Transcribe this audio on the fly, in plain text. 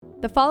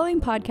The following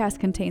podcast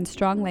contains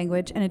strong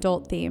language and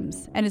adult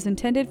themes and is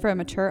intended for a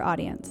mature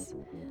audience.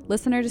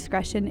 Listener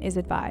discretion is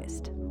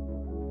advised.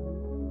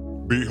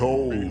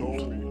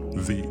 Behold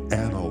the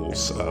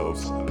annals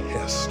of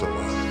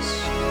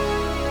pestilence.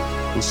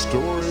 The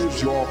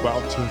stories you're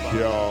about to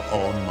hear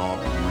are not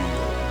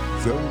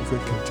real, though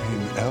they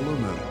contain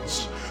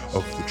elements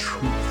of the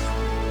truth.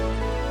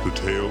 The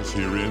tales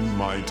herein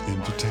might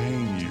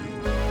entertain you,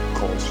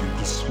 cause you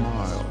to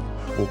smile,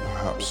 or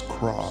perhaps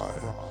cry,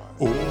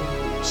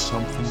 or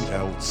something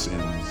else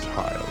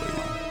entirely.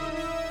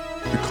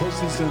 Because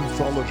this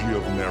anthology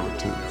of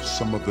narratives,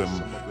 some of them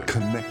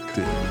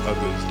connected,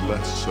 others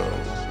less so,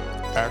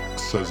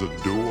 acts as a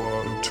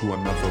door to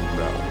another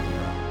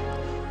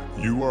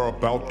realm. You are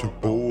about to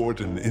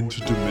board an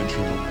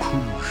interdimensional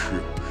cruise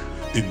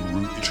ship en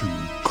route to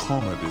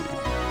comedy,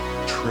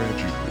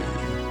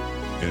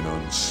 tragedy, and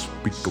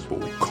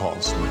unspeakable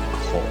cosmic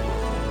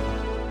horror.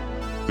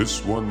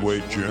 This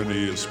one-way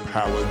journey is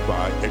powered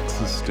by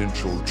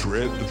existential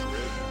dread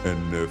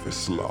and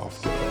nervous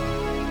laughter.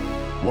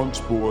 Once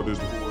boarded,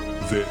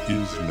 there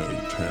is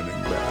no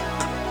turning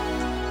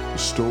back. The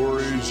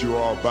stories you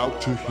are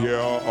about to hear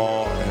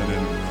are an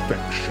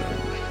infection,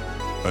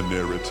 a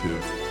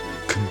narrative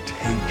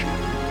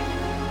contagion,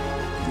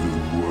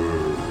 the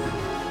word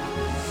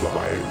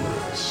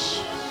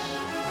virus.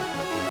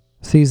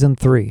 Season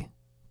 3,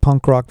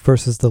 Punk Rock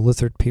vs. the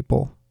Lizard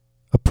People,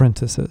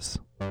 Apprentices.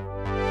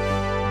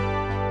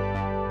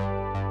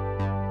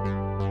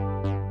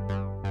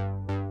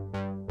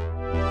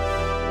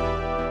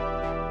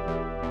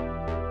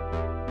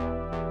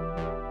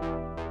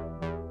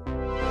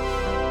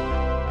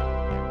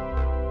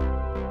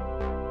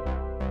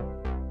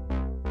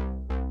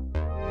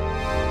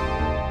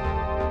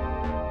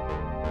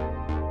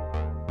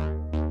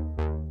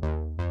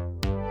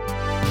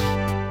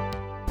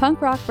 Punk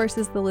Rock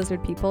vs. the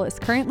Lizard People is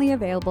currently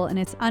available in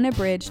its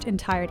unabridged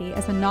entirety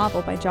as a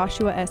novel by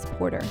Joshua S.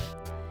 Porter.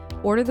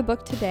 Order the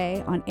book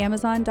today on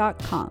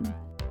Amazon.com.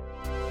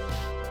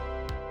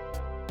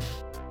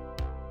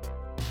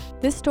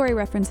 This story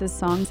references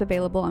songs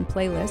available on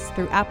playlists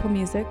through Apple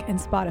Music and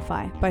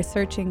Spotify by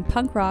searching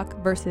Punk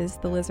Rock vs.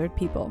 the Lizard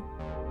People.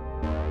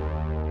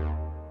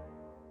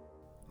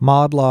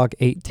 Mod Log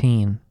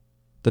 18,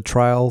 The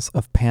Trials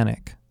of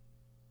Panic.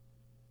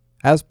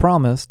 As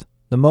promised,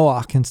 the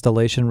Moach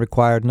installation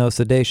required no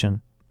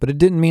sedation, but it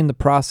didn't mean the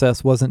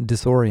process wasn't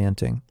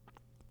disorienting.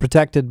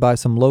 Protected by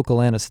some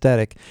local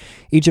anesthetic,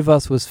 each of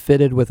us was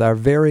fitted with our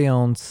very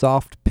own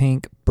soft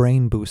pink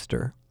brain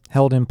booster,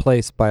 held in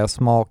place by a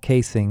small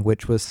casing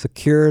which was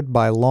secured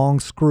by long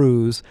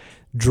screws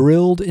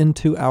drilled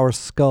into our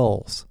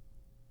skulls.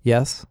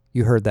 Yes,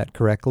 you heard that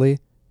correctly.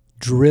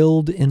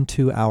 Drilled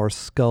into our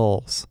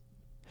skulls.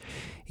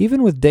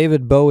 Even with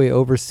David Bowie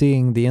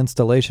overseeing the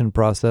installation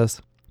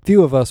process,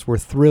 few of us were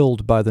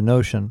thrilled by the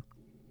notion.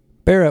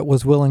 Barrett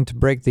was willing to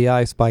break the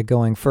ice by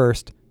going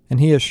first, and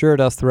he assured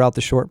us throughout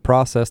the short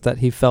process that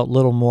he felt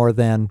little more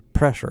than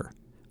pressure,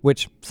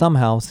 which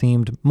somehow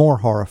seemed more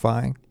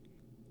horrifying.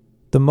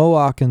 The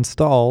Moach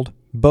installed,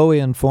 Bowie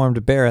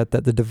informed Barrett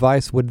that the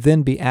device would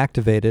then be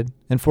activated,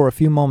 and for a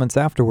few moments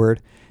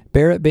afterward,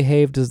 Barrett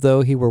behaved as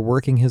though he were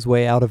working his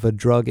way out of a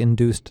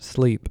drug-induced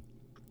sleep.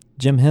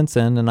 Jim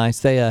Henson and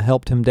Isaiah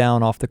helped him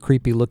down off the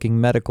creepy-looking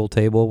medical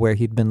table where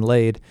he'd been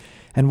laid,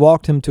 and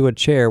walked him to a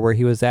chair where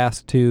he was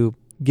asked to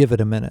give it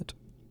a minute.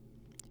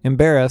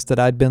 Embarrassed that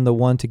I'd been the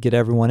one to get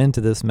everyone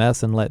into this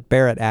mess and let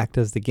Barrett act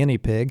as the guinea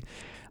pig,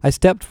 I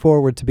stepped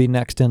forward to be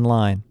next in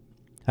line.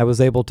 I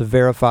was able to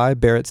verify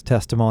Barrett's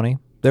testimony.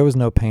 There was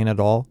no pain at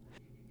all.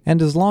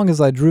 And as long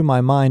as I drew my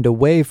mind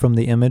away from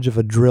the image of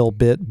a drill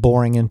bit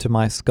boring into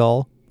my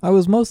skull, I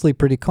was mostly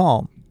pretty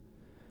calm.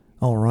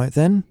 "All right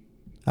then,"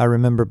 I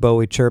remember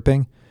Bowie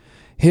chirping.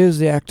 "Here's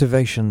the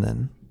activation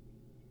then."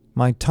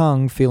 My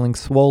tongue feeling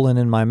swollen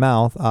in my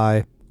mouth,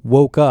 I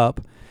woke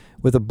up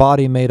with a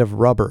body made of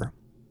rubber.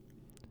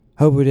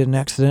 "Hope we didn't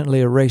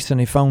accidentally erase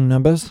any phone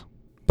numbers,"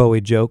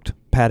 Bowie joked,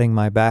 patting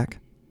my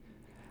back.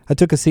 I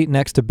took a seat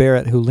next to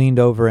Barrett, who leaned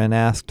over and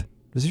asked,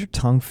 "Does your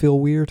tongue feel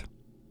weird?"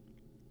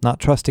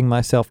 Not trusting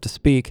myself to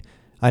speak,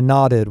 I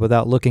nodded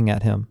without looking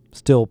at him,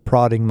 still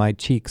prodding my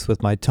cheeks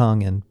with my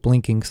tongue and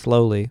blinking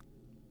slowly.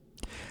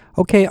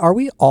 "Okay, are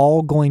we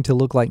all going to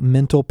look like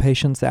mental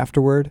patients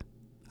afterward?"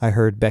 I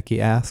heard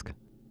Becky ask.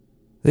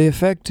 "The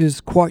effect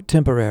is quite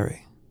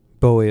temporary,"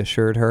 Bowie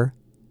assured her.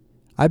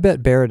 "I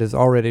bet Barrett is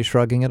already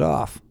shrugging it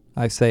off,"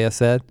 Isaiah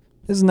said.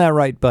 "Isn't that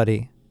right,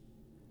 buddy?"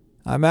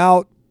 "I'm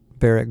out,"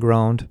 Barrett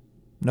groaned.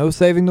 "No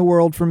saving the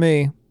world for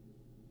me."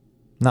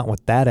 "Not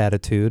with that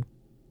attitude,"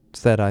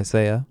 said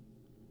Isaiah.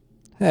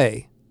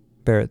 "Hey,"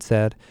 Barrett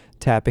said,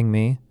 tapping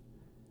me.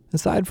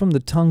 "Aside from the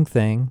tongue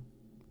thing,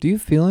 do you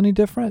feel any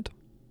different?"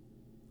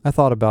 I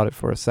thought about it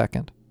for a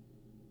second.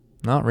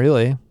 "Not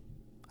really,"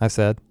 I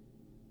said.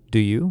 "Do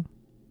you?"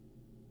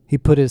 He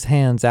put his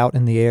hands out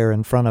in the air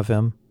in front of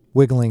him,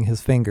 wiggling his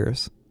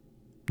fingers.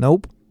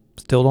 "Nope,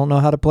 still don't know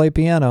how to play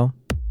piano."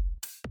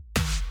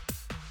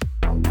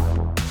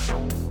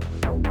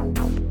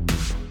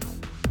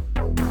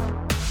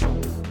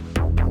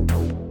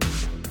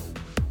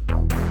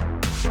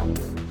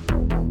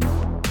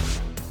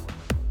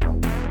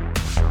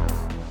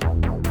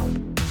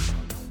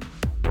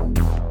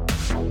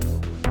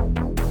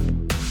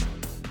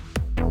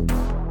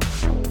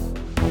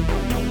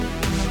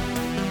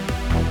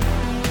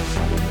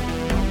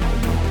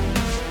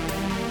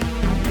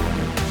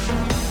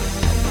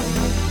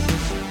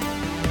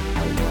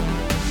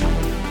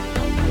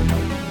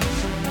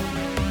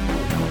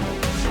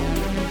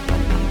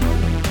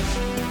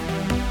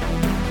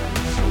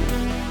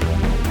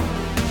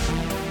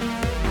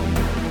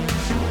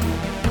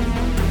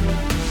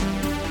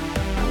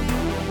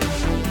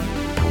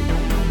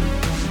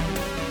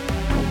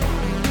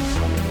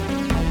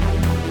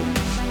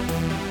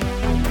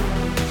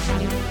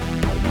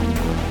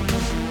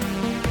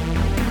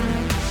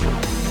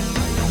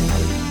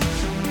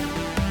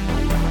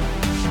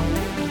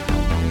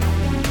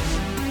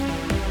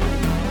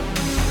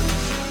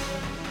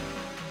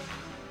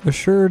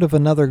 Assured of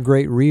another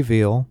great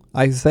reveal,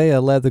 Isaiah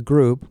led the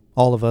group,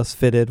 all of us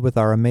fitted with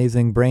our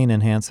amazing brain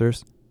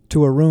enhancers,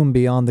 to a room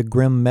beyond the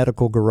grim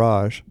medical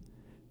garage.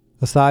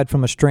 Aside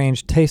from a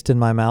strange taste in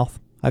my mouth,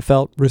 I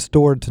felt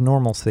restored to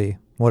normalcy,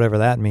 whatever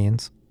that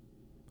means.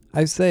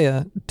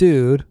 Isaiah,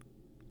 dude,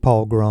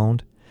 Paul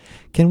groaned.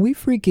 Can we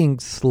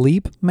freaking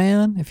sleep,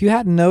 man? If you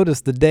hadn't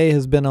noticed, the day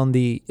has been on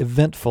the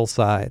eventful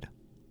side.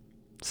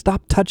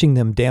 Stop touching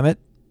them, damn it,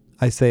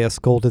 Isaiah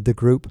scolded the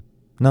group.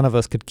 None of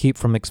us could keep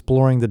from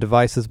exploring the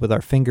devices with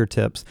our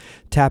fingertips,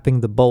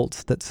 tapping the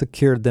bolts that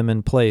secured them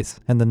in place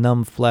and the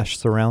numb flesh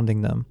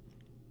surrounding them.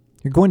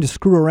 You're going to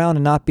screw around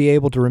and not be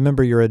able to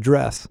remember your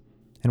address.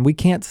 And we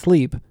can't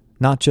sleep,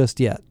 not just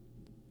yet.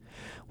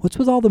 What's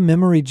with all the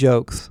memory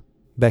jokes?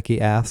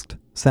 Becky asked,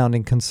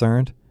 sounding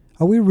concerned.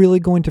 Are we really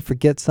going to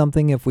forget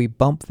something if we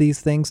bump these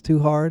things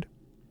too hard?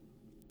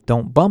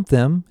 Don't bump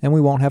them, and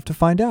we won't have to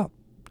find out,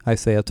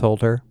 Isaiah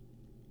told her.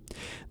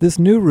 This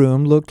new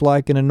room looked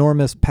like an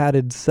enormous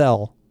padded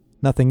cell,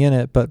 nothing in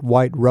it but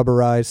white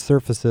rubberized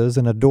surfaces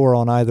and a door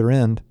on either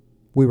end.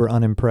 We were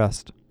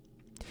unimpressed.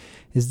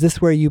 Is this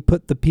where you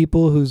put the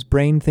people whose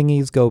brain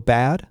thingies go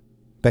bad?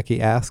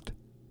 Becky asked.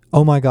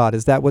 Oh my God,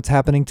 is that what's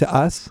happening to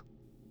us?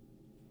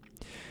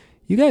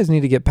 You guys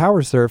need to get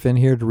PowerSurf in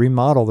here to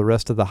remodel the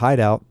rest of the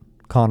hideout,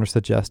 Connor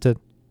suggested.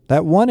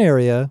 That one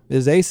area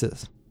is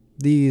aces.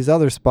 These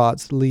other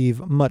spots leave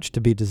much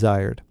to be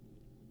desired.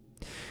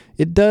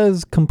 It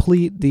does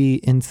complete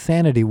the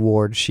insanity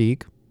ward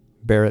chic,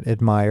 Barrett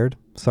admired,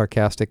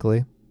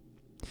 sarcastically.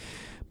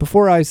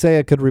 Before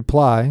Isaiah could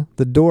reply,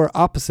 the door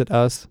opposite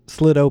us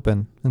slid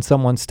open and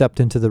someone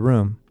stepped into the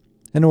room.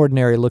 An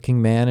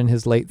ordinary-looking man in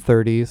his late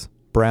 30s,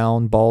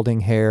 brown, balding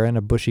hair and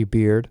a bushy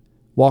beard,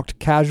 walked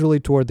casually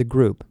toward the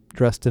group,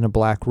 dressed in a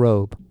black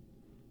robe.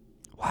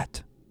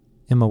 What?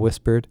 Emma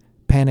whispered,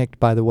 panicked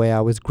by the way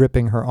I was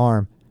gripping her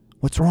arm.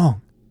 What's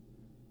wrong?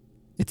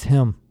 It's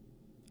him,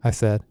 I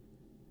said.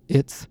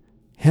 It's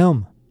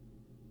him.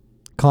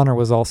 Connor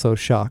was also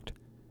shocked.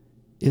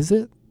 Is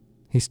it?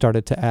 He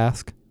started to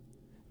ask.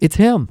 It's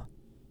him,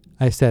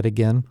 I said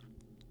again.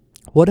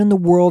 What in the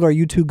world are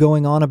you two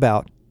going on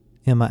about?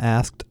 Emma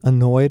asked,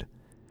 annoyed.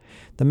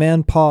 The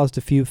man paused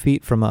a few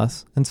feet from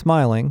us and,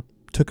 smiling,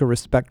 took a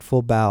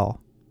respectful bow.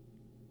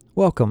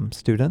 Welcome,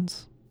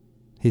 students,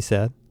 he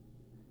said.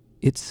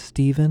 It's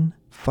Stephen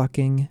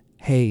fucking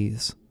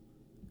Hayes,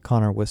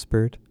 Connor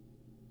whispered.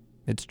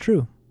 It's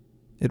true.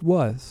 It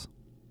was.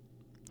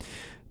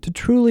 To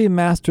truly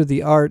master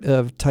the art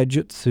of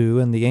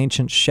taijutsu and the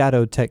ancient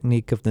shadow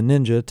technique of the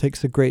ninja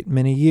takes a great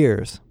many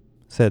years,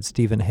 said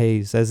Stephen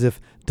Hayes, as if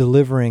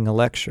delivering a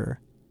lecture.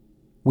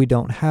 We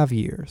don't have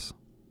years.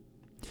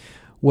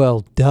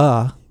 Well,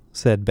 duh,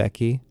 said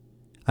Becky.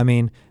 I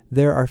mean,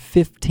 there are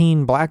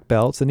 15 black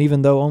belts, and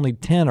even though only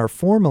 10 are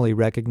formally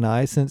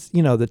recognized, since, the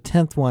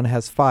 10th one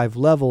has 5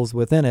 levels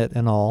within it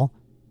and all.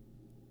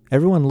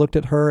 Everyone looked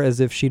at her as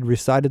if she'd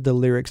recited the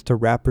lyrics to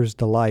Rapper's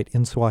Delight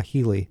in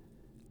Swahili,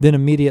 then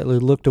immediately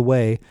looked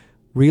away,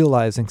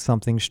 realizing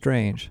something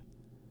strange.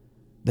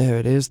 There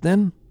it is,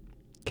 then,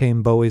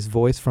 came Bowie's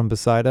voice from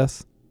beside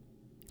us.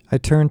 I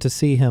turned to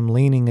see him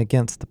leaning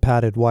against the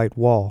padded white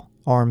wall,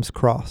 arms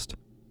crossed.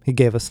 He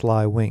gave a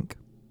sly wink.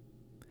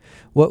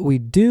 What we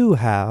do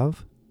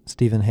have,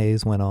 Stephen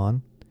Hayes went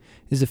on,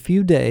 is a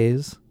few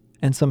days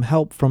and some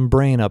help from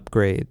brain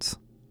upgrades.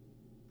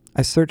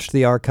 I searched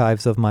the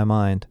archives of my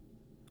mind.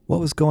 What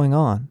was going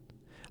on?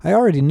 I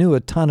already knew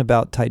a ton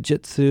about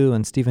taijutsu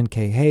and Stephen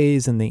K.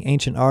 Hayes and the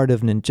ancient art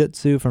of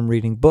ninjutsu from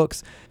reading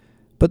books,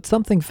 but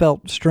something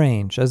felt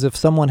strange, as if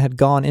someone had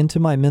gone into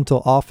my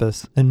mental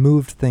office and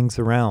moved things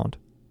around.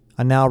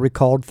 I now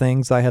recalled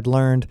things I had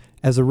learned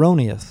as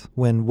erroneous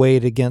when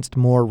weighed against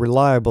more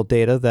reliable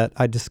data that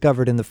I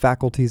discovered in the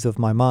faculties of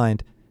my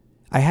mind.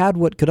 I had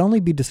what could only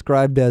be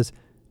described as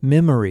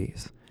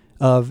memories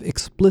of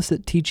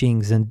explicit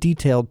teachings and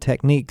detailed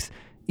techniques,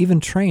 even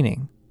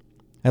training.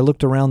 I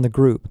looked around the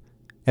group.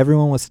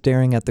 Everyone was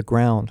staring at the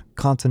ground,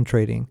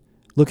 concentrating,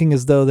 looking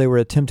as though they were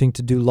attempting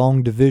to do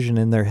long division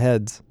in their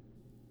heads.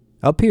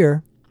 Up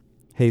here,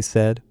 Hayes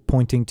said,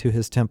 pointing to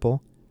his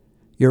temple,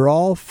 you're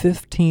all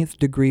 15th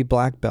degree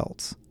black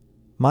belts.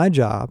 My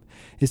job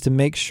is to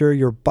make sure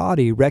your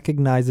body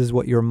recognizes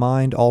what your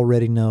mind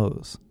already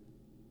knows.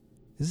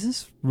 Is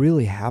this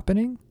really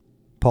happening?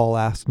 Paul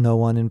asked no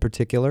one in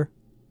particular.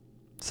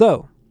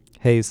 So,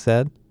 Hayes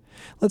said,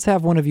 let's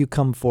have one of you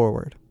come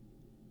forward.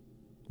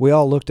 We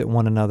all looked at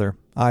one another,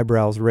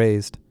 eyebrows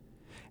raised.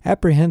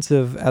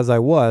 Apprehensive as I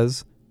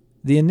was,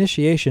 the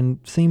initiation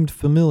seemed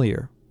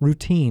familiar,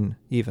 routine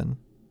even.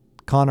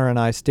 Connor and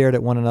I stared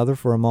at one another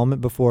for a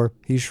moment before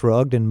he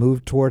shrugged and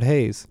moved toward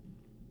Hayes.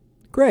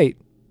 Great,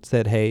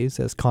 said Hayes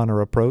as Connor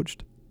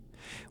approached.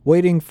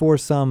 Waiting for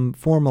some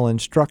formal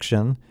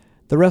instruction,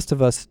 the rest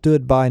of us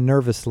stood by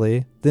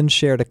nervously, then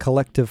shared a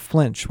collective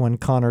flinch when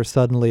Connor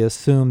suddenly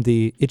assumed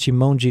the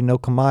Ichimonji no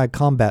Kamae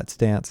combat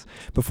stance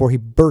before he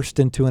burst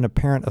into an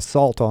apparent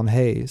assault on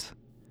Hayes.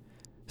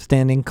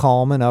 Standing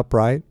calm and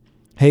upright,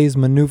 Hayes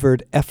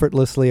maneuvered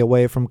effortlessly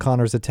away from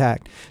Connor's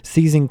attack,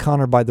 seizing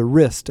Connor by the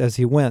wrist as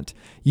he went,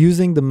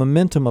 using the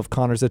momentum of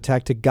Connor's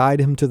attack to guide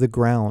him to the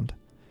ground.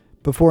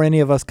 Before any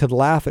of us could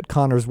laugh at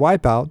Connor's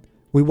wipeout,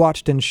 we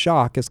watched in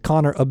shock as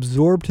Connor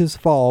absorbed his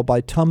fall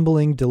by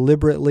tumbling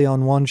deliberately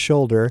on one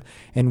shoulder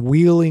and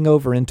wheeling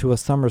over into a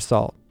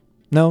somersault.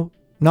 No,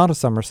 not a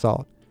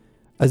somersault.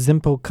 A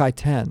Zimpo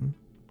Kaiten.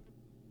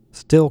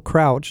 Still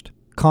crouched,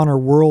 Connor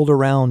whirled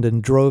around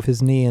and drove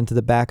his knee into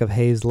the back of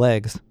Hayes'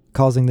 legs,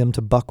 causing them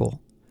to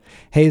buckle.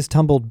 Hayes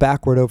tumbled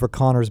backward over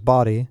Connor's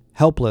body,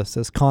 helpless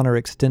as Connor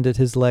extended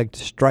his leg to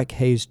strike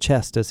Hayes'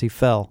 chest as he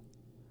fell.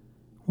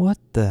 "What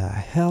the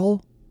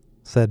hell?"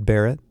 said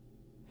Barrett.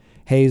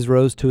 Hayes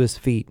rose to his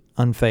feet,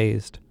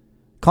 unfazed.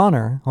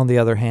 Connor, on the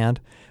other hand,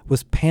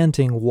 was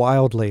panting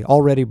wildly,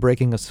 already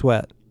breaking a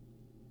sweat.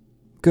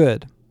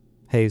 "Good,"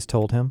 Hayes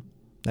told him.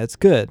 "That's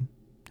good.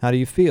 How do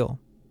you feel?"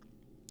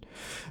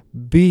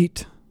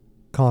 "Beat,"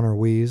 Connor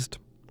wheezed.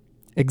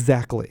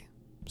 "Exactly,"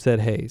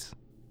 said Hayes.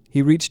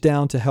 He reached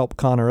down to help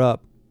Connor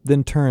up,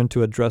 then turned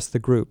to address the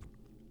group.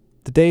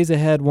 "The days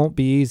ahead won't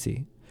be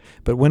easy,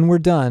 but when we're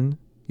done,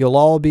 you'll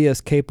all be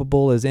as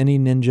capable as any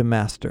ninja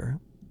master."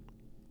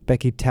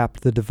 Becky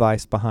tapped the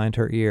device behind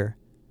her ear.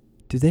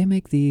 "Do they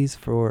make these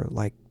for,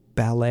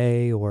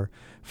 ballet or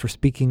for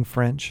speaking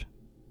French?"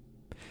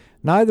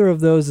 "Neither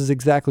of those is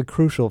exactly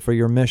crucial for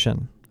your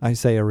mission,"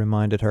 Isaiah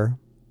reminded her.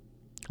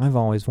 "I've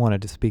always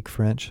wanted to speak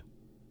French,"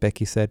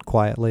 Becky said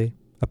quietly,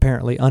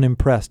 apparently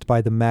unimpressed by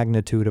the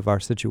magnitude of our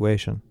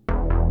situation.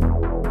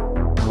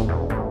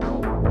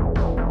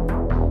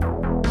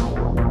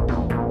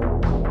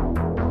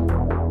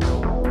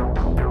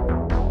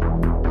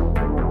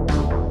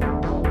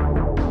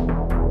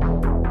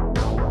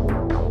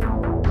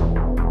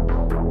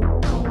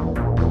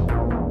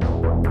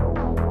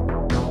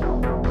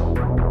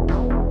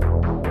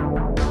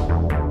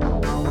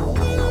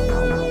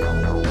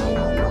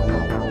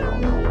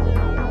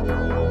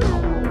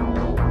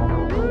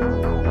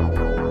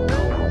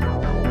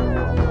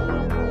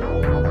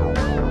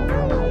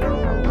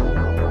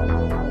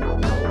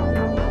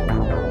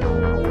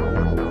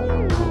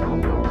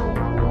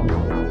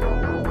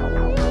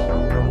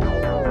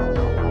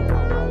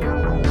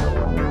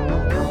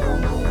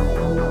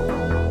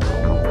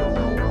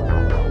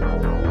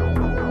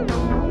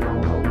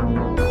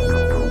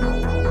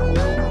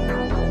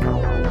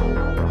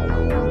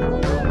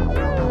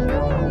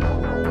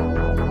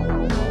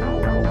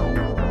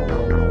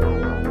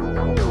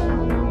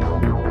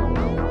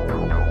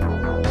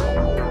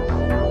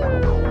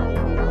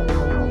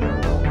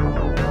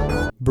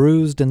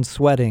 Bruised and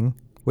sweating,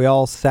 we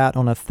all sat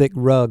on a thick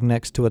rug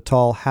next to a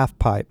tall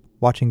half-pipe,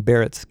 watching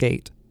Barrett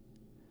skate.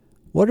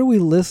 "What are we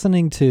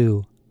listening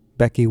to?"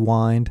 Becky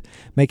whined,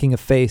 making a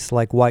face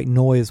like white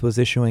noise was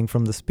issuing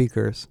from the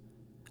speakers.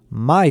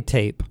 "My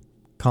tape,"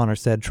 Connor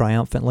said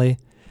triumphantly.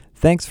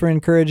 "Thanks for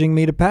encouraging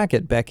me to pack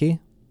it,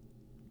 Becky."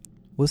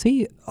 "Was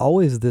he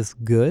always this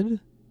good?"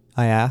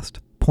 I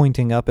asked,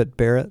 pointing up at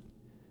Barrett.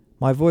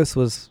 My voice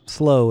was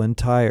slow and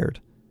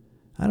tired.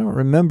 I don't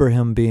remember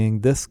him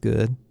being this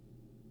good.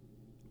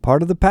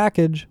 "Part of the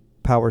package,"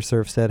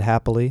 PowerSurf said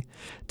happily,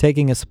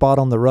 taking a spot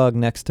on the rug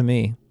next to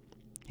me.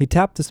 He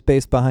tapped the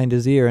space behind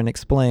his ear and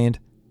explained,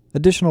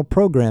 "Additional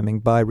programming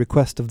by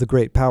request of the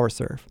great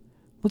PowerSurf.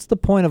 What's the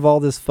point of all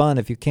this fun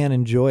if you can't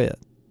enjoy it?"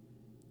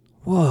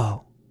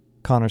 "Whoa,"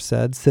 Connor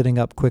said, sitting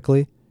up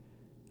quickly.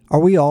 "Are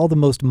we all the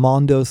most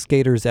mondo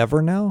skaters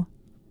ever now?"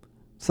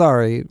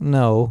 "Sorry,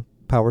 no,"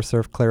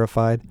 PowerSurf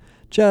clarified.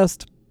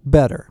 "Just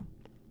better."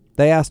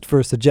 They asked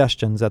for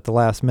suggestions at the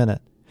last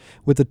minute.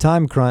 With the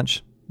time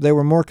crunch, they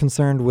were more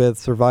concerned with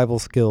survival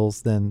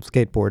skills than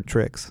skateboard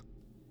tricks.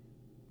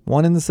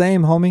 "One and the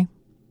same, homie,"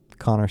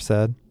 Connor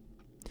said.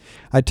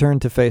 I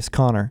turned to face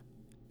Connor.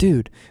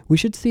 "Dude, we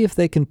should see if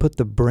they can put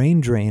the brain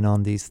drain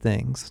on these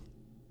things."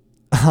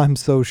 "I'm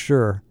so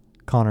sure,"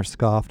 Connor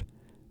scoffed.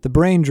 "The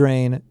brain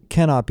drain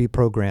cannot be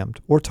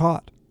programmed or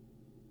taught."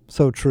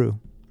 "So true,"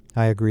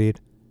 I agreed.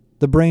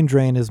 "The brain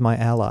drain is my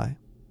ally."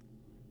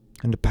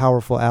 "And a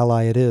powerful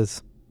ally it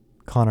is,"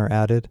 Connor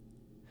added.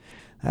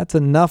 "That's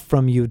enough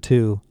from you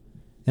two,"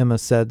 Emma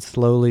said,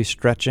 slowly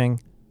stretching.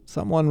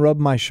 "Someone rub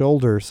my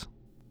shoulders."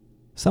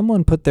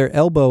 "Someone put their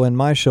elbow in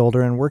my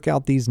shoulder and work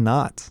out these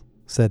knots,"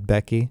 said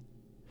Becky.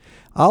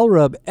 "I'll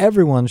rub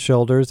everyone's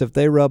shoulders if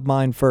they rub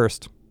mine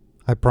first,"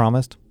 I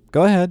promised.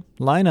 "Go ahead,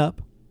 line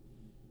up."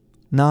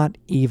 "Not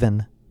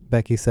even,"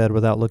 Becky said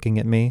without looking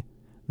at me.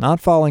 "Not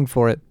falling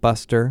for it,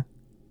 Buster."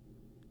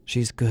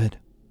 "She's good,"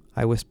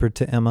 I whispered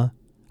to Emma.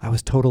 I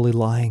was totally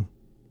lying.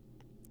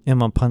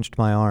 Emma punched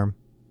my arm.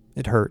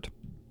 It hurt.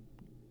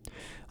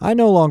 "I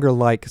no longer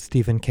like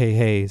Stephen K.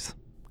 Hayes,"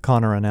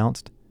 Connor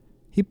announced.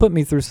 "He put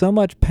me through so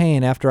much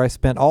pain after I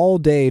spent all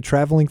day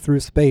traveling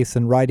through space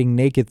and riding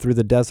naked through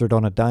the desert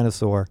on a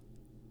dinosaur."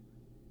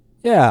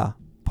 "Yeah,"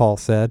 Paul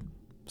said.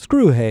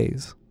 "Screw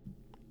Hayes."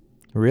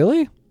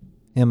 "Really?"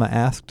 Emma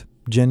asked,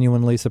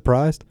 genuinely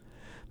surprised.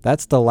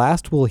 "That's the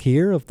last we'll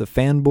hear of the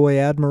fanboy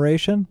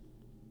admiration?"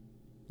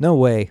 "No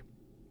way,"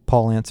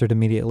 Paul answered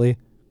immediately.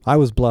 "I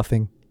was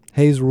bluffing.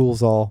 Hayes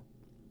rules all."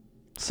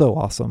 So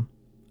awesome,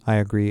 I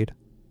agreed.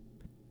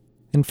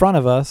 In front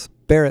of us,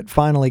 Barrett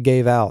finally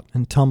gave out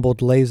and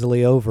tumbled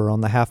lazily over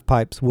on the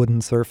half-pipe's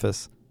wooden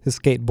surface, his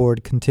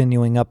skateboard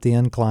continuing up the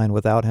incline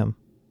without him.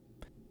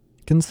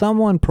 Can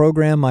someone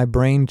program my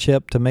brain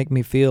chip to make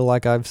me feel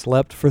like I've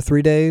slept for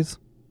 3 days?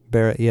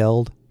 Barrett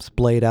yelled,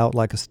 splayed out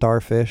like a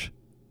starfish.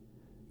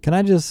 Can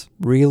I just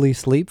really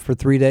sleep for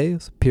 3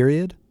 days,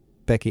 period?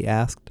 Becky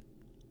asked.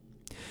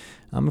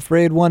 I'm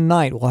afraid one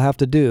night will have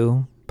to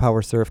do,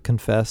 PowerSurf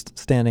confessed,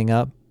 standing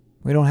up.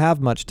 We don't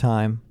have much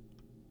time.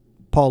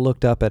 Paul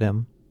looked up at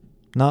him.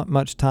 Not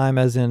much time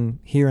as in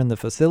here in the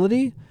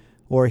facility,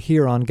 or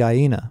here on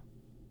Guyena?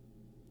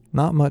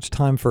 Not much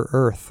time for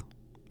Earth,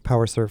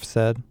 PowerSurf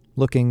said,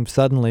 looking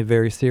suddenly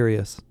very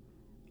serious.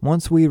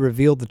 Once we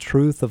reveal the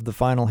truth of the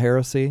final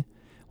heresy,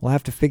 we'll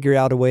have to figure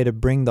out a way to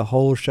bring the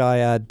whole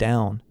Shiad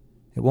down.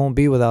 It won't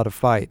be without a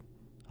fight.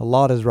 A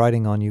lot is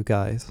riding on you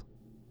guys.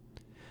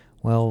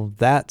 Well,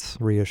 that's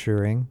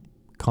reassuring,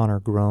 Connor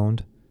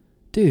groaned.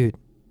 Dude,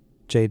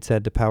 Jade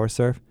said to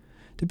PowerSurf,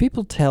 do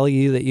people tell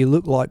you that you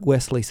look like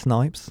Wesley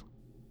Snipes?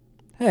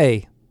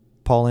 Hey,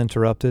 Paul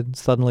interrupted,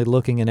 suddenly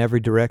looking in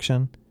every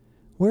direction.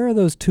 Where are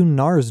those two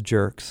NARS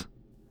jerks?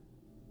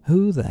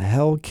 Who the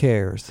hell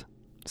cares?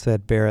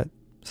 Said Barrett,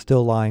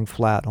 still lying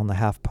flat on the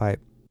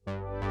half-pipe.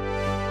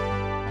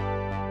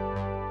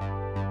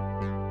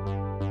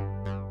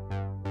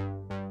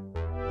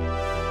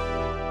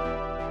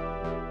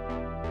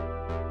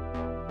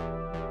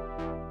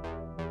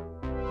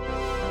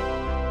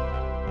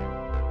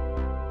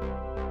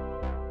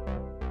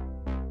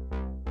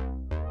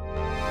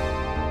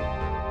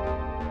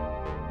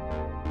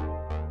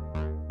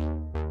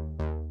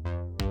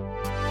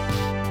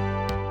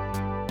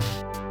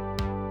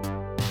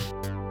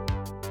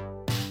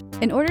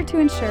 In order to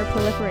ensure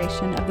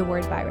proliferation of the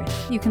word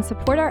virus, you can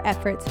support our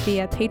efforts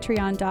via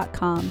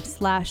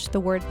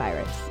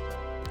patreon.com/thewordvirus.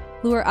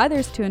 Lure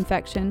others to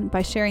infection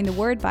by sharing the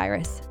word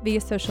virus via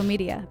social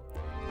media,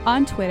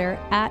 on Twitter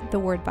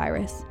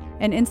 @thewordvirus,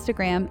 and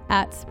Instagram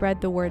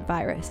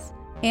 @spreadthewordvirus,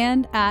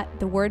 and at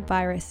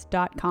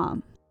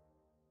thewordvirus.com.